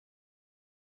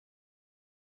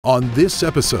On this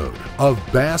episode of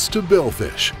Bass to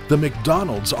Billfish, the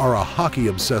McDonalds are a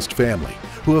hockey-obsessed family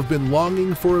who have been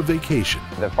longing for a vacation.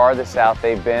 The farthest south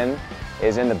they've been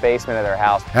is in the basement of their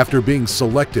house. After being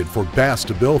selected for Bass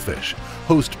to Billfish,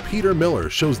 host Peter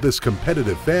Miller shows this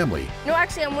competitive family No,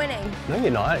 actually, I'm winning. No, you're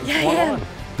not. Yeah, I am.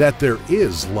 that there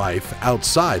is life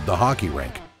outside the hockey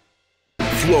rink.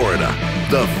 Florida,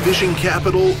 the fishing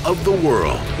capital of the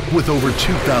world. With over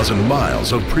 2,000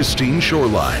 miles of pristine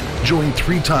shoreline, join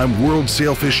three-time World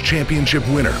Sailfish Championship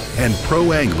winner and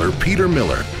pro angler Peter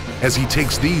Miller as he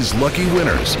takes these lucky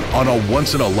winners on a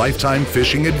once-in-a-lifetime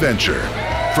fishing adventure.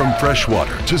 From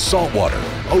freshwater to saltwater,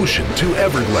 ocean to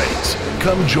Everglades,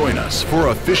 come join us for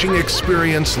a fishing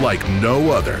experience like no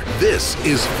other. This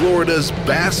is Florida's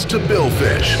Bass to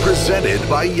Billfish, presented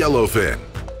by Yellowfin.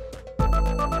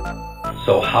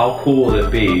 So how cool would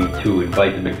it be to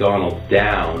invite the McDonald's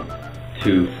down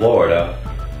to Florida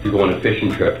to go on a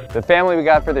fishing trip? The family we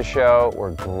got for the show were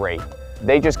great.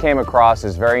 They just came across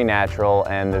as very natural,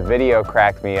 and the video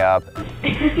cracked me up.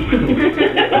 You should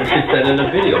send in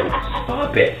a video.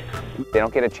 Stop it. They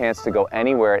don't get a chance to go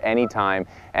anywhere at any time,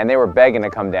 and they were begging to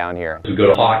come down here. We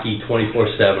go to hockey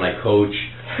 24/7. I coach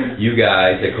you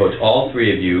guys. I coach all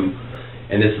three of you,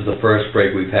 and this is the first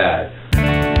break we've had.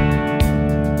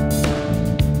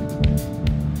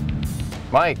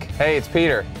 Mike, hey, it's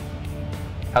Peter.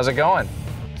 How's it going?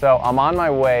 So I'm on my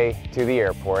way to the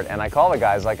airport, and I call the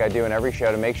guys like I do in every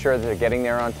show to make sure that they're getting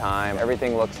there on time.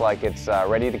 Everything looks like it's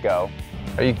ready to go.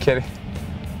 Are you kidding?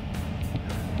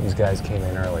 These guys came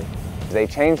in early. They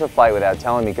changed the flight without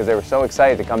telling me because they were so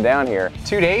excited to come down here.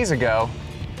 2 days ago?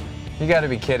 You gotta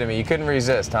be kidding me. You couldn't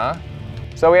resist, huh?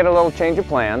 So we had a little change of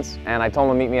plans, and I told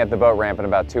them to meet me at the boat ramp in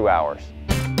about 2 hours.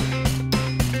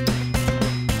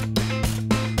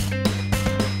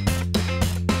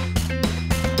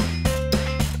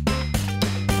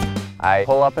 I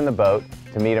pull up in the boat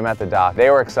to meet them at the dock.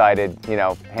 They were excited, you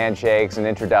know, handshakes and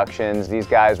introductions. These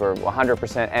guys were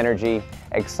 100% energy,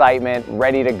 excitement,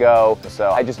 ready to go. So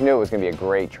I just knew it was gonna be a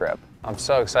great trip. I'm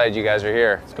so excited you guys are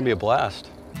here. It's gonna be a blast.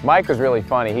 Mike was really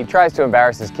funny. He tries to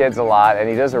embarrass his kids a lot, and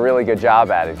he does a really good job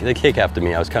at it. They kick after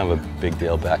me. I was kind of a big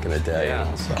deal back in the day. Yeah.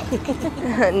 You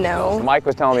know, so. No. Mike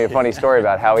was telling me a funny story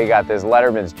about how he got this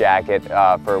Letterman's jacket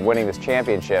for winning this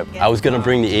championship. I was gonna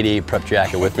bring the 88 prep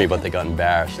jacket with me, but they got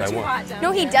embarrassed. I went.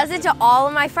 No, he does it to all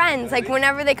of my friends. Like,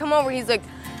 whenever they come over, he's like,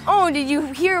 oh, did you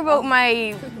hear about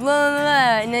my blah, blah,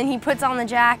 blah? And then he puts on the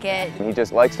jacket. He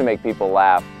just likes to make people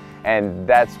laugh, and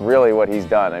that's really what he's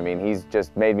done. I mean, he's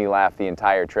just made me laugh the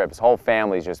entire trip. His whole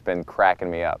family's just been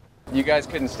cracking me up. You guys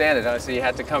couldn't stand it, huh? So you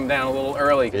had to come down a little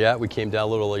early. Yeah, we came down a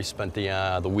little early, spent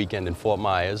the weekend in Fort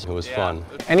Myers. It was fun.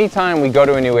 Anytime we go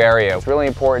to a new area, it's really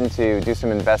important to do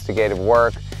some investigative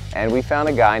work, and we found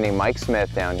a guy named Mike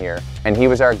Smith down here, and he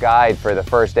was our guide for the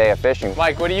first day of fishing.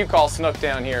 Mike, what do you call Snook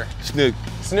down here? Snook.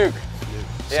 Snook.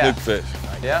 Yeah. Snook fish.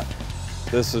 Yeah.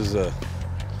 This is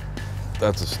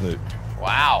that's a snook.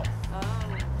 Wow.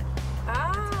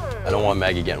 I don't want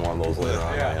Maggie getting one of those later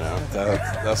on, you know.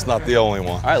 That's not the only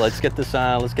one. All right, let's get this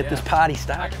party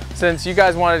started. Since you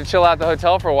guys wanted to chill out at the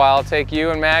hotel for a while, I'll take you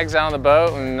and Mags out on the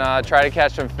boat and try to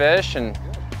catch some fish, and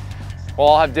we'll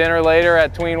all have dinner later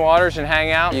at Tween Waters and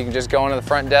hang out. You can just go into the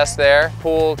front desk there.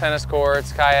 Pool, tennis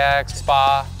courts, kayaks,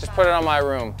 spa. Just put it on my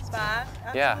room. Spa?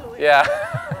 Absolutely. Yeah, yeah.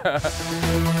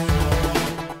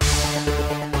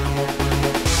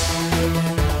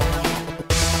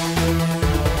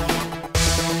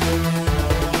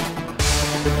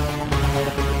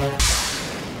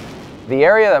 The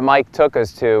area that Mike took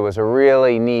us to was a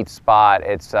really neat spot.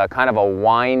 It's kind of a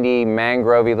windy,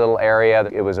 mangrovey little area.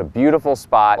 It was a beautiful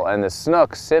spot, and the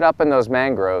snooks sit up in those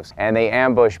mangroves and they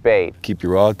ambush bait. Keep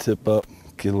your rod tip up,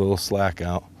 get a little slack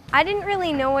out. I didn't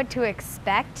really know what to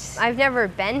expect. I've never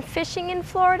been fishing in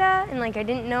Florida, and like I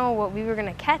didn't know what we were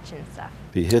gonna catch and stuff.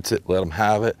 If he hits it, let him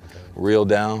have it, reel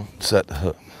down, set the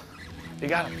hook. You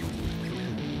got him.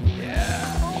 Yeah.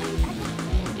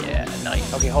 Yeah,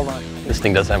 nice. Okay, hold on. This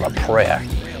thing doesn't have a prayer.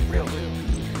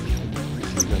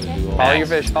 Follow your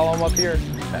fish. Follow him up here.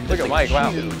 Look at Mike.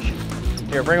 Wow.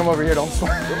 Here, bring him over here. Don't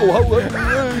swim.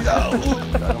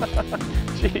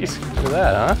 Jeez. Look at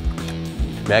that, huh?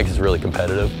 Mags is really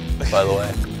competitive, by the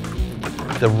way.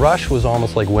 The rush was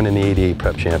almost like winning the 88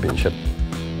 prep championship.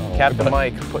 Captain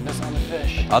Mike putting us on the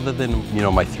fish. Other than, you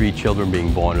know, my 3 children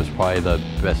being born, it was probably the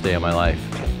best day of my life.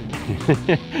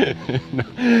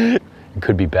 It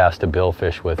could be Bass to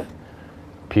Billfish with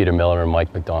Peter Miller and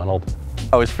Mike McDonald.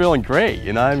 I was feeling great,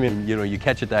 you know. I mean, you know, you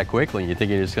catch it that quickly and you think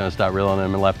you're just gonna start reeling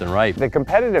them left and right. The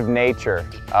competitive nature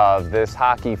of this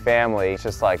hockey family, it's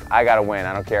just like, I gotta win.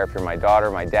 I don't care if you're my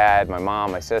daughter, my dad, my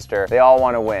mom, my sister, they all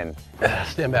wanna win.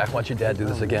 Stand back, watch your dad do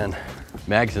this again.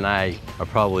 Mags and I are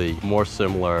probably more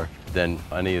similar than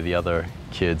any of the other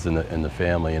kids in the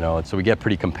family, you know, and so we get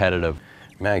pretty competitive.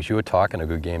 Mags, you were talking a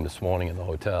good game this morning in the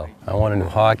hotel. I want a new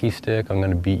hockey stick, I'm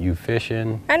gonna beat you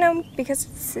fishing. I know, because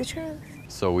it's the truth.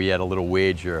 So we had a little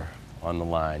wager on the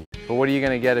line. But what are you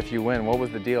gonna get if you win? What was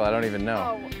the deal? I don't even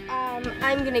know.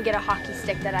 I'm gonna get a hockey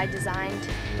stick that I designed.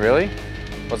 Really?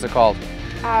 What's it called?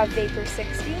 Vapor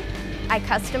 60. I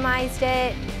customized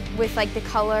it with like the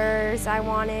colors I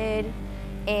wanted,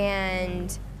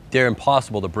 and They're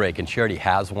impossible to break, and Charity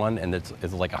has one, and it's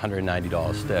like a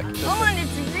 $190 stick. come on,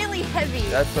 it's really heavy.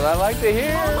 That's what I like to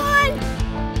hear. Come on.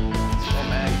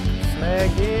 Oh,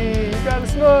 Maggie, you got a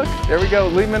snook. There we go.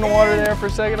 Leave him in the water there for a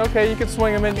second. Okay, you can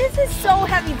swing him in. This is so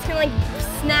heavy, it's gonna like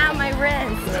snap my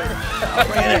wrist.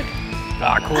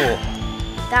 Ah, cool.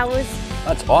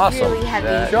 That's awesome. really heavy.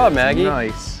 Good job, Maggie.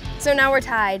 Nice. So now we're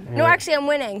tied. No, actually I'm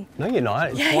winning. No, you're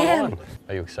not. It's Yeah, I 1-1. am.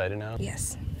 Are you excited now?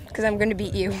 Yes, because I'm gonna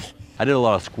beat you. I did a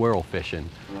lot of squirrel fishing.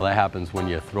 Well, that happens when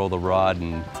you throw the rod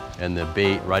and the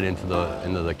bait right into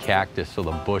the cactus or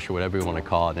the bush or whatever you want to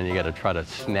call it. Then you got to try to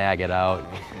snag it out.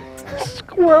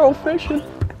 Squirrel fishing.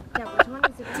 Yeah, which one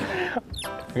is it?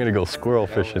 I'm gonna go squirrel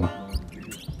fishing.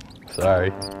 Sorry.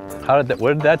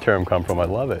 Where did that term come from? I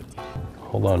love it.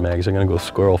 Hold on, Mags. I'm gonna go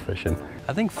squirrel fishing.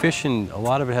 I think fishing, a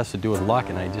lot of it has to do with luck,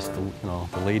 and I just, you know,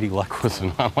 the lady luck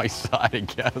wasn't on my side, I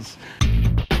guess.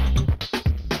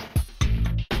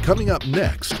 Coming up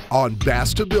next on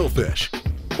Bass to Billfish.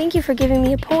 Thank you for giving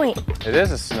me a point. It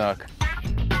is a snook.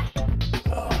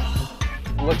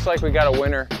 Looks like we got a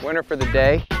winner. Winner for the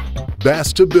day.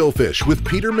 Bass to Billfish with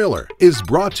Peter Miller is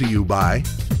brought to you by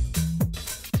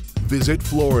Visit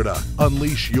Florida.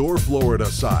 Unleash your Florida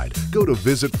side. Go to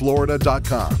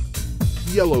visitflorida.com.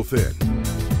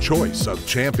 Yellowfin. Choice of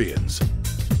champions.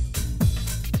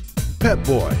 Pet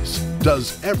Boys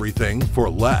does everything for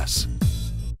less.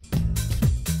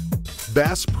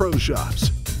 Bass Pro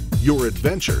Shops. Your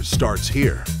adventure starts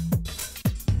here.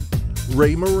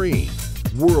 Ray Marine.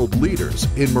 World leaders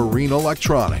in marine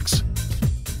electronics.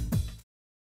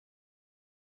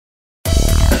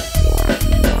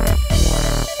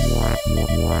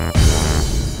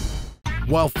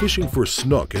 While fishing for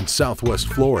snook in Southwest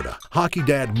Florida, hockey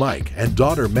dad Mike and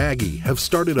daughter Maggie have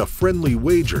started a friendly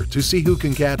wager to see who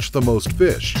can catch the most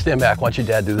fish. Stand back, watch your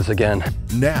dad do this again.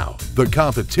 Now, the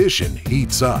competition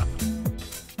heats up.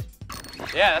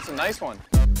 Yeah, that's a nice one.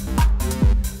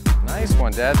 Nice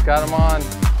one, Dad's got him on.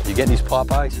 You getting these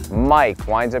Popeyes? Mike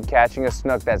winds up catching a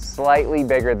snook that's slightly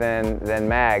bigger than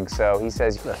Mag, so he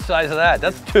says, The size of that,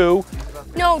 that's 2.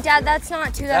 No, Dad, that's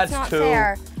not 2. That's not two.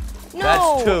 fair.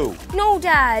 No. That's 2. No,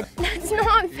 Dad, that's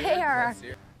not fair.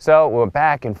 so we went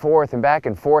back and forth and back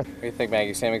and forth. What do you think,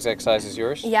 Maggie? Same exact size as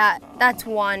yours? Yeah, that's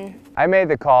 1. I made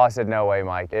the call, I said, no way,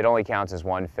 Mike, it only counts as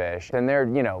 1 fish. And they're,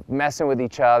 you know, messing with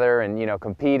each other and, you know,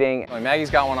 competing. Oh, Maggie's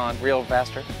got one on. Reel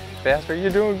faster. Faster, you're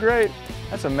doing great.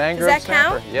 That's a mangrove Does that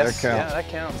snapper. count? Yes, That counts. yeah, that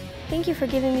counts. Thank you for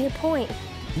giving me a point.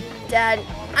 Dad,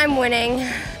 I'm winning.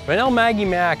 Right now, Maggie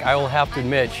Mack, I will have to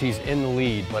admit, she's in the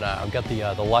lead, but I've got the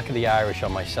luck of the Irish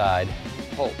on my side.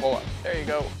 Pull up. There you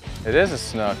go. It is a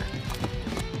snook.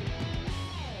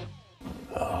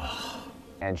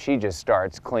 And she just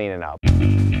starts cleaning up.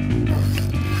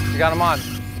 You got him on.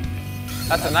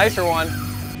 That's a nicer one.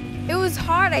 It was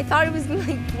hard. I thought it was gonna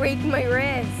like break my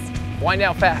wrist. Wind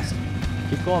down fast.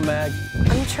 Keep going, Mag.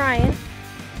 I'm trying.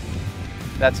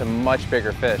 That's a much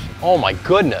bigger fish. Oh my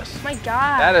goodness. My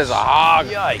God. That is a hog.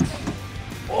 Yikes.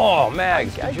 Oh, Mag,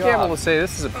 I good can't job. able to say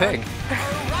this is a pig.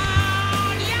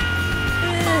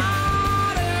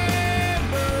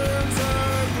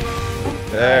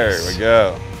 There we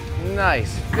go.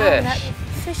 Nice Ow, fish. that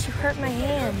fish hurt my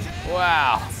hand.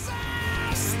 Wow.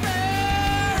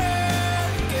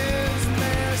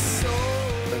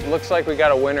 It looks like we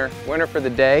got a winner. Winner for the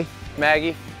day.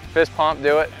 Maggie, fist pump,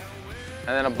 do it. And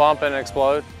then a bump and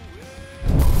explode.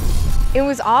 It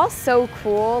was all so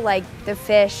cool, like the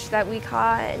fish that we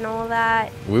caught and all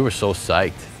that. We were so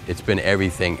psyched. It's been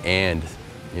everything and,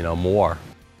 you know, more.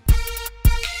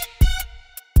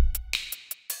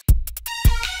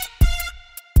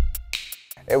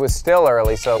 It was still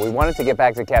early, so we wanted to get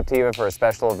back to Captiva for a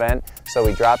special event, so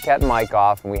we dropped Cat and Mike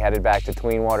off and we headed back to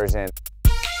Tween Waters Inn.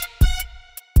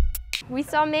 We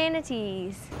saw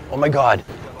manatees. Oh my God.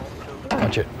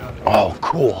 Touch it. Oh,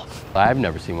 cool. I've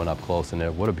never seen one up close,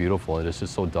 and what a beautiful, it's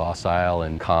just so docile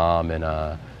and calm, and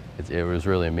it was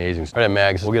really amazing. All right,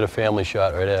 Mags, we'll get a family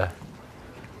shot right there.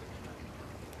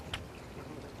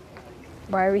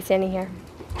 Why are we standing here?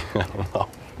 I don't know.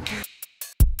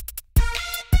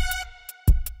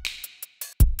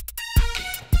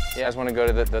 You guys want to go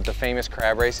to the famous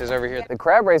crab races over here? The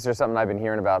crab races are something I've been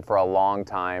hearing about for a long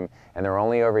time, and they're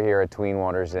only over here at Tween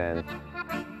Waters Inn.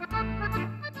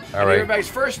 All right. Everybody's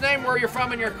first name, where you're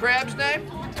from, and your crab's name?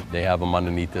 They have them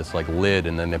underneath this like lid,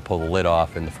 and then they pull the lid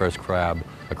off, and the first crab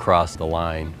across the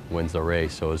line wins the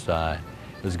race. So it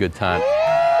was a good time.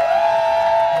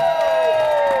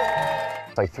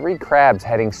 It's like 3 crabs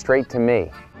heading straight to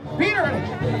me. Peter,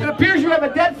 it appears you have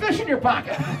a dead fish in your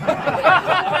pocket.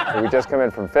 We just come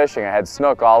in from fishing. I had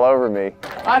Snook all over me.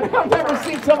 I've never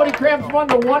seen so many crabs run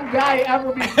to one guy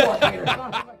ever before, Peter.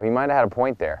 He might have had a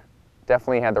point there.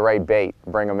 Definitely had the right bait.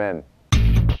 Bring him in.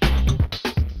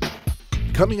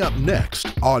 Coming up next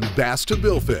on Bass to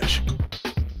Billfish.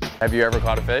 Have you ever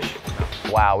caught a fish?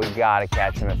 Wow, we gotta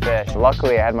catch him a fish.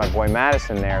 Luckily, I had my boy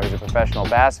Madison there, who's a professional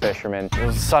bass fisherman. It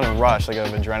was a sudden rush, like of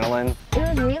adrenaline. It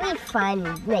was really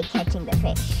fun, like catching the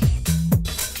fish.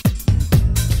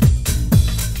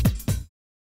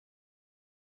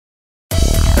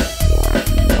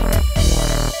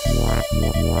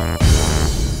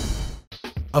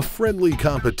 A friendly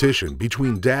competition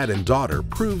between dad and daughter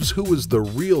proves who is the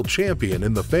real champion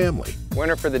in the family.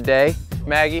 Winner for the day,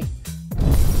 Maggie.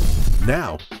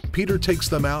 Now, Peter takes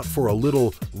them out for a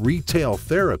little retail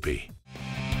therapy.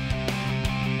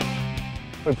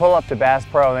 We pull up to Bass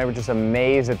Pro, and they were just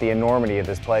amazed at the enormity of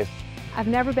this place. I've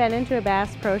never been into a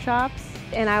Bass Pro Shops,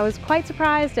 and I was quite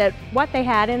surprised at what they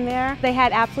had in there. They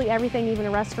had absolutely everything, even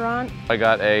a restaurant. I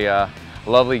got a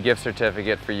lovely gift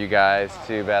certificate for you guys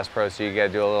to Bass Pro, so you gotta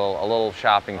do a little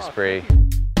shopping spree.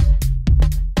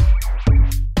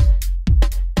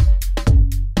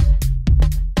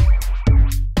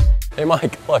 Hey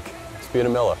Mike, look, it's Peter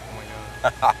Miller.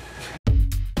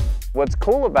 What's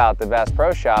cool about the Bass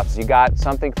Pro Shops is you got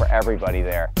something for everybody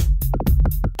there.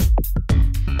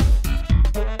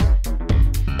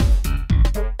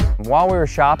 While we were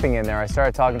shopping in there, I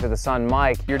started talking to the son,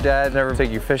 Mike. Your dad never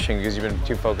take you fishing because you've been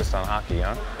too focused on hockey,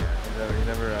 huh? You've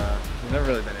never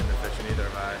really been into fishing either,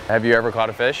 have I? Have you ever caught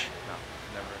a fish? No,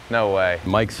 never. No way.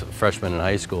 Mike's a freshman in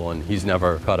high school, and he's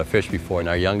never caught a fish before. And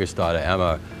our youngest daughter,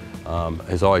 Emma,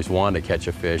 has always wanted to catch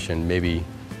a fish, and maybe, you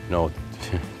know,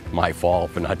 my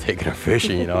fault for not taking her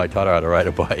fishing. You know, I taught her how to ride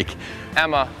a bike.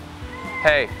 Emma,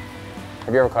 hey.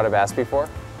 Have you ever caught a bass before?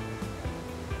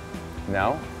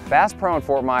 No? Bass Pro in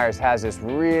Fort Myers has this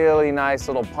really nice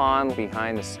little pond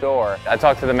behind the store. I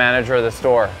talked to the manager of the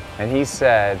store. And he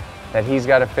said that he's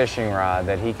got a fishing rod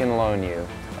that he can loan you,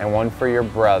 and one for your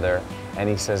brother. And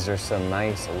he says there's some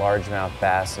nice largemouth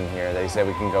bass in here that he said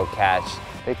we can go catch.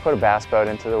 They put a bass boat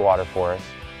into the water for us.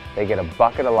 They get a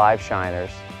bucket of live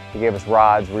shiners. He gave us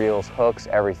rods, reels, hooks,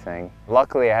 everything.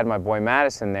 Luckily, I had my boy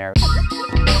Madison there.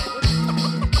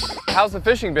 How's the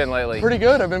fishing been lately? Pretty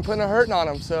good. I've been putting a hurting on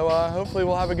them, so hopefully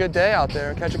we'll have a good day out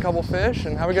there, catch a couple fish,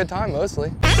 and have a good time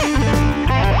mostly.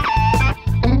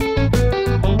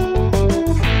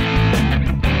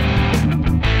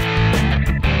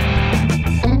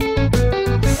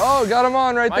 Oh, got him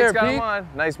on right Mike's there, got Pete. him on.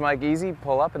 Nice, Mike. Easy.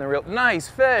 Pull up and the reel. Nice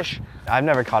fish. I've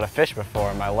never caught a fish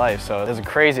before in my life, so it was a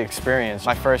crazy experience.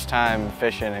 My first time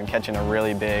fishing and catching a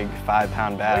really big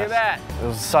 5-pound bass. Look at that. It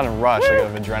was a sudden rush, like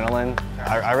of adrenaline.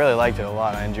 I really liked it a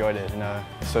lot. I enjoyed it, and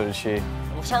so did she.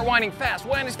 We'll start winding fast.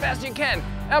 Wind as fast as you can.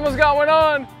 Emma's got one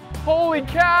on. Holy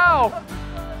cow.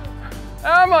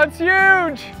 Emma, it's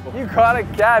huge. You caught a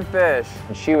catfish.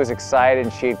 And she was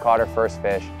excited. She had caught her first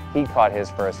fish. He caught his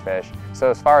first fish. So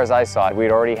as far as I saw it, we'd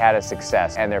already had a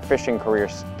success, and their fishing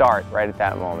careers start right at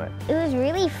that moment. It was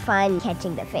really fun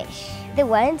catching the fish. The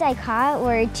ones I caught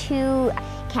were 2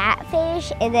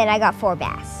 catfish, and then I got 4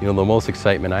 bass. You know, the most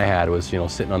excitement I had was, you know,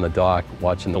 sitting on the dock,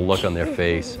 watching the look on their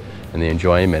face and the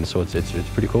enjoyment. So it's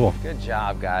pretty cool. Good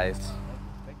job, guys.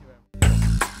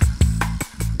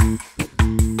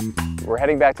 We're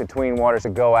heading back to Tween Waters to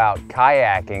go out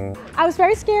kayaking. I was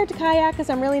very scared to kayak because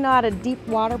I'm really not a deep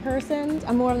water person.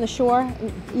 I'm more on the shore,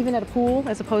 even at a pool,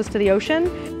 as opposed to the ocean.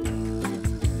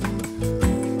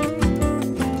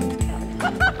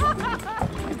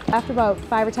 After about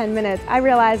 5 or 10 minutes, I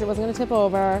realized it wasn't going to tip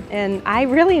over, and I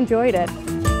really enjoyed it.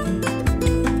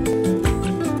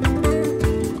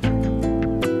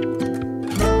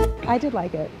 I did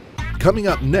like it. Coming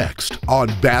up next on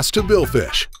Bass to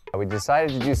Billfish. We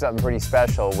decided to do something pretty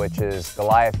special, which is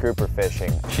Goliath grouper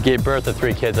fishing. She gave birth to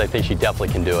 3 kids. I think she definitely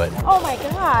can do it. Oh my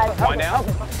God. Wind out.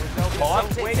 Pull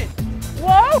up. Wait it.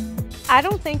 Whoa! I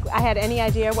don't think I had any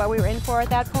idea what we were in for at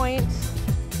that point.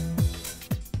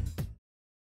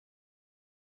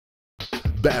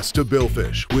 Bass to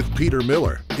Billfish with Peter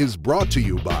Miller is brought to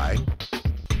you by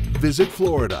Visit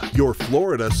Florida. Your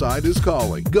Florida side is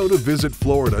calling. Go to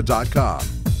visitflorida.com.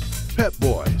 Pep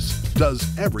Boys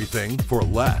does everything for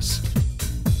less.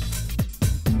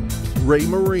 Ray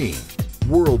Marine,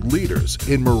 world leaders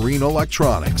in marine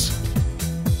electronics.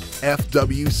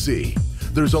 FWC,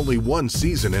 there's only one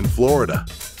season in Florida,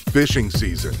 fishing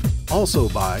season. Also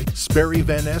by Sperry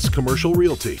Van Ness Commercial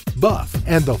Realty, Buff,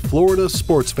 and the Florida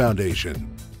Sports Foundation.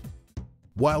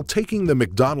 While taking the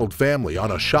McDonald family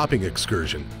on a shopping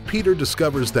excursion, Peter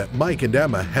discovers that Mike and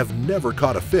Emma have never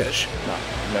caught a fish. No,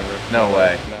 never. No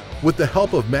way. With the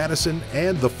help of Madison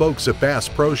and the folks at Bass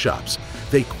Pro Shops,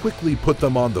 they quickly put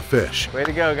them on the fish. Way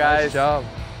to go, guys. Nice job.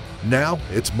 Now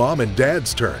it's Mom and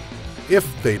Dad's turn,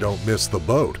 if they don't miss the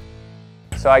boat.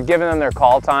 So I'd given them their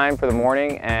call time for the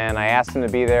morning, and I asked them to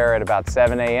be there at about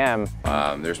 7 a.m.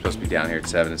 They're supposed to be down here at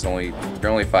 7. They're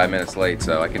only 5 minutes late,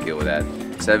 so I can deal with that.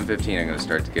 7:15, I'm going to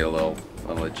start to get a little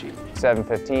itchy.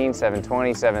 7:15,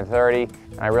 7:20, 7:30,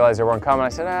 and I realized they weren't coming. I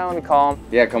said, let me call them.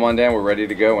 Yeah, come on down. We're ready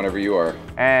to go whenever you are.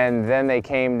 And then they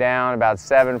came down about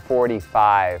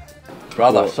 7:45.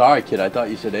 Brother, sorry kid, I thought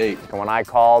you said 8. And when I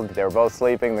called, they were both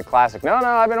sleeping. The classic, no,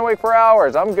 I've been awake for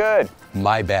hours, I'm good.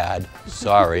 My bad,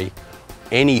 sorry.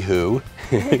 Anywho.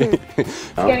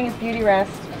 He's getting his beauty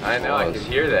rest. I know, I can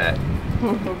hear that.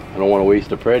 I don't want to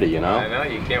waste a pretty, you know? I know,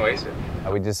 you can't waste it.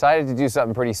 We decided to do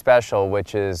something pretty special,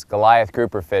 which is Goliath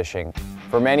grouper fishing.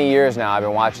 For many years now, I've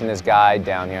been watching this guy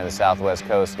down here on the southwest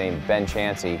coast named Ben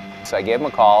Chansey. So I gave him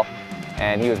a call,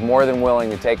 and he was more than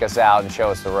willing to take us out and show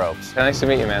us the ropes. Nice to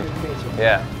meet you, man.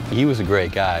 Yeah. He was a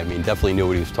great guy. I mean, definitely knew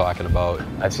what he was talking about.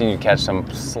 I've seen you catch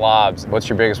some slobs. What's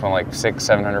your biggest one, like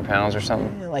 600-700 pounds or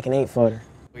something? Yeah, like an 8-footer.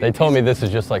 They told me this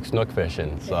is just like snook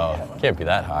fishing, so it can't be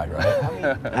that hard,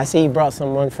 right? I see you brought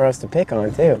someone for us to pick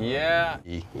on, too. Yeah.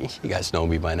 You guys know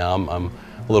me by now. I'm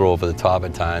a little over the top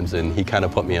at times, and he kind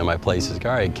of put me in my place. He's like,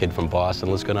 all right, kid from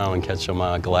Boston, let's go down and catch some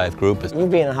Goliath groupers. You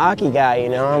being a hockey guy, you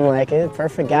know, I'm like,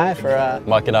 perfect guy for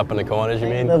mucking up in the corners, you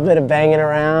mean? A little bit of banging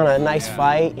around, a nice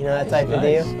fight, you know, that type of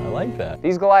deal. I like that.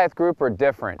 These Goliath grouper are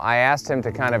different. I asked him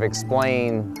to kind of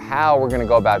explain how we're going to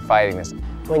go about fighting this.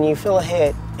 When you feel a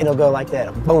hit, it'll go like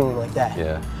that, boom, like that.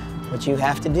 Yeah. What you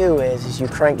have to do is you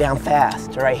crank down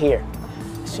fast, right here.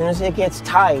 As soon as it gets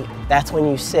tight, that's when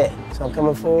you sit. So I'm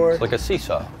coming forward. It's like a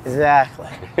seesaw. Exactly.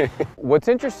 What's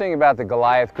interesting about the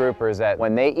Goliath grouper is that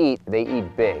when they eat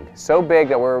big. So big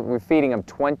that we're feeding them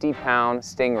 20-pound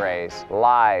stingrays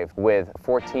live with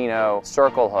 14-0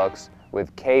 circle hooks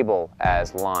with cable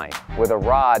as line, with a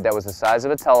rod that was the size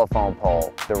of a telephone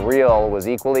pole. The reel was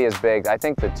equally as big. I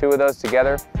think the two of those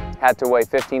together had to weigh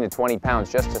 15 to 20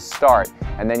 pounds just to start,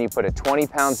 and then you put a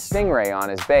 20-pound stingray on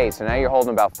his bait, so now you're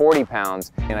holding about 40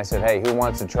 pounds. And I said, hey, who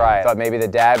wants to try it? I thought maybe the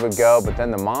dad would go, but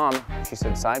then the mom, she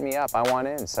said, sign me up, I want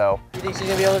in, so. You think she's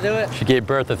gonna be able to do it? She gave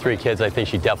birth to 3 kids, I think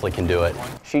she definitely can do it.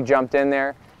 She jumped in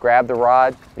there, grabbed the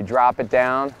rod, you drop it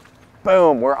down,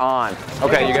 boom, we're on.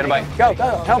 Okay, you're gonna bite. Go,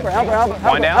 help her.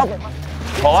 Wind down. Help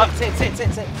her. Pull up.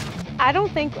 Sit. I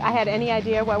don't think I had any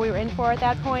idea what we were in for at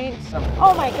that point.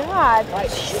 Oh my God.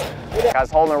 I was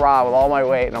holding the rod with all my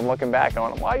weight, and I'm looking back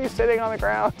going, why are you sitting on the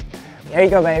ground? There you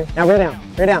go, baby. Now rear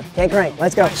down. Can't crank.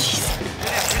 Let's go. All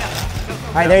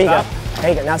right, there you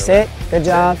go. Now sit. Good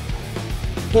job.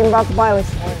 Keep him about the pilot.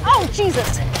 Oh,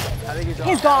 Jesus.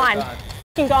 He's gone.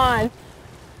 He's gone.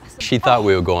 She thought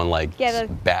we were going like Yeah,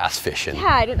 bass fishing.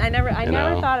 Yeah, I never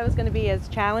thought it was going to be as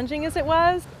challenging as it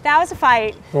was. That was a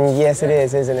fight. Yes, it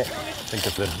is, isn't it? I think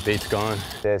if the bait's gone.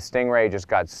 The stingray just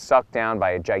got sucked down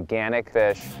by a gigantic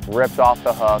fish, ripped off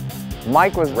the hook.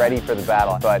 Mike was ready for the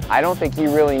battle, but I don't think he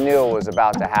really knew it was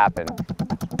about to happen.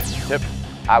 Yep.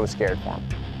 I was scared for him.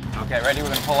 Okay, ready? We're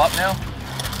gonna pull up now.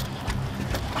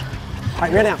 All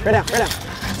right, rear down.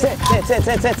 Sit.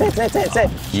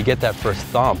 You get that first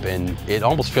thump, and it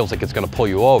almost feels like it's going to pull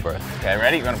you over. Okay,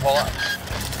 ready? You're gonna pull up.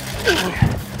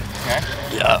 Okay.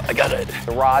 Yeah, I got it.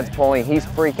 The rod's pulling, he's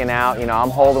freaking out. You know, I'm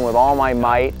holding with all my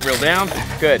might. Reel down.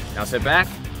 Good. Now sit back.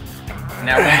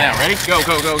 Now reel down. Ready?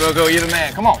 Go. You're the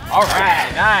man. Come on. All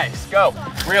right. Nice. Go.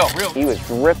 Reel. He was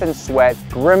dripping sweat,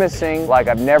 grimacing like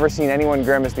I've never seen anyone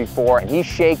grimace before. And he's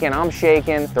shaking, I'm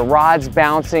shaking, the rod's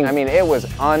bouncing. I mean, it was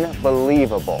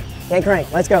unbelievable. Can't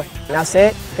crank. Let's go. Now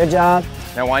sit. Good job.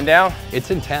 Now wind down. It's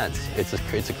intense. It's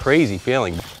a crazy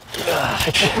feeling.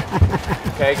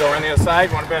 Okay, go around the other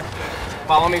side. Want to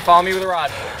follow me with the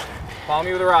rod. Follow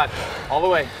me with the rod. All the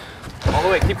way.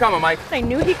 Keep coming, Mike. I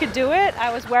knew he could do it. I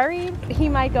was worried he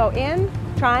might go in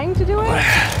trying to do it.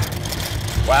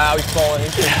 Wow, he's pulling.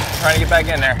 He's trying to get back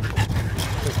in there.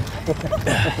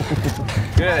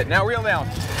 Good. Now reel down.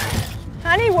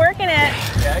 Honey, working it.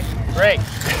 Okay. Great.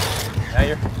 Now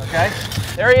you're, okay.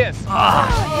 There he is. No way!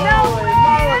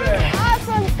 That's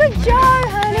awesome. Good job,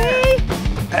 honey.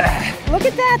 Look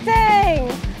at that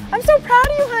thing. I'm so proud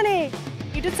of you, honey.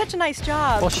 You did such a nice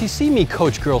job. Well, she's seen me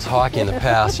coach girls hockey in the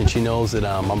past, and she knows that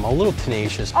I'm a little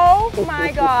tenacious. Oh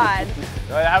my God.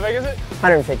 How big is it?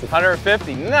 150.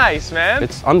 150. Nice, man.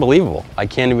 It's unbelievable. I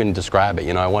can't even describe it.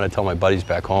 You know, I want to tell my buddies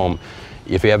back home,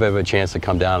 if you ever have a chance to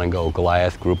come down and go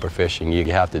Goliath grouper fishing, you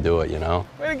have to do it, you know?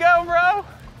 Way to go, bro.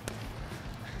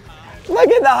 Look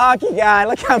at the hockey guy.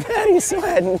 Look how bad he's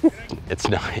sweating. It's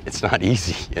not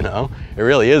easy, you know? It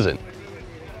really isn't.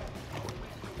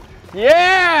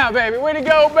 Yeah, baby. Way to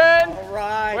go, Ben. All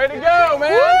right. Way to go,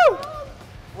 man. Woo!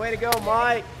 Way to go,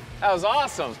 Mike. That was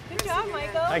awesome. Good job,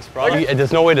 Michael. Thanks, bro.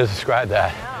 There's no way to describe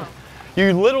that.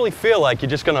 You literally feel like you're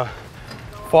just gonna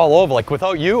fall over. Like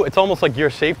without you, it's almost like your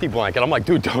safety blanket. I'm like,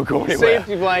 dude, don't go anywhere.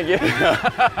 Safety blanket.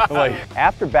 Like,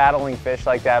 After battling fish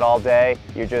like that all day,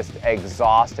 you're just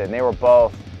exhausted. And they were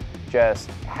both just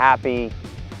happy,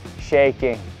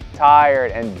 shaking,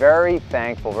 tired, and very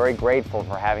thankful, very grateful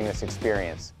for having this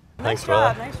experience. thanks,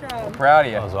 brother. Nice job. I'm proud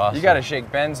of you. That was awesome. You got to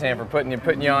shake Ben's hand for putting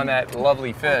you on that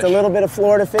lovely fish. It's a little bit of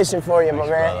Florida fishing for you, my man.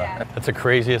 Brother. That's the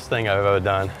craziest thing I've ever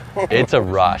done. It's a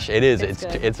rush. It is. It's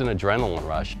an adrenaline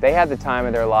rush. They had the time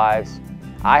of their lives.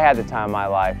 I had the time of my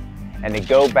life. And to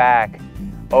go back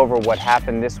over what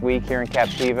happened this week here in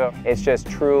Captiva, it's just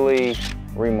truly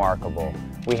remarkable.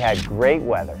 We had great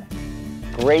weather,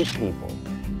 great people,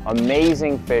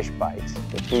 amazing fish bites.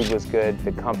 The food was good,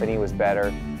 the company was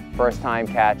better, first time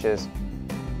catches,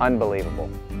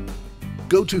 unbelievable.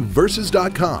 Go to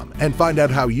versus.com and find out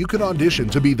how you can audition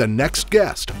to be the next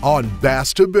guest on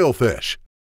Bass to Billfish.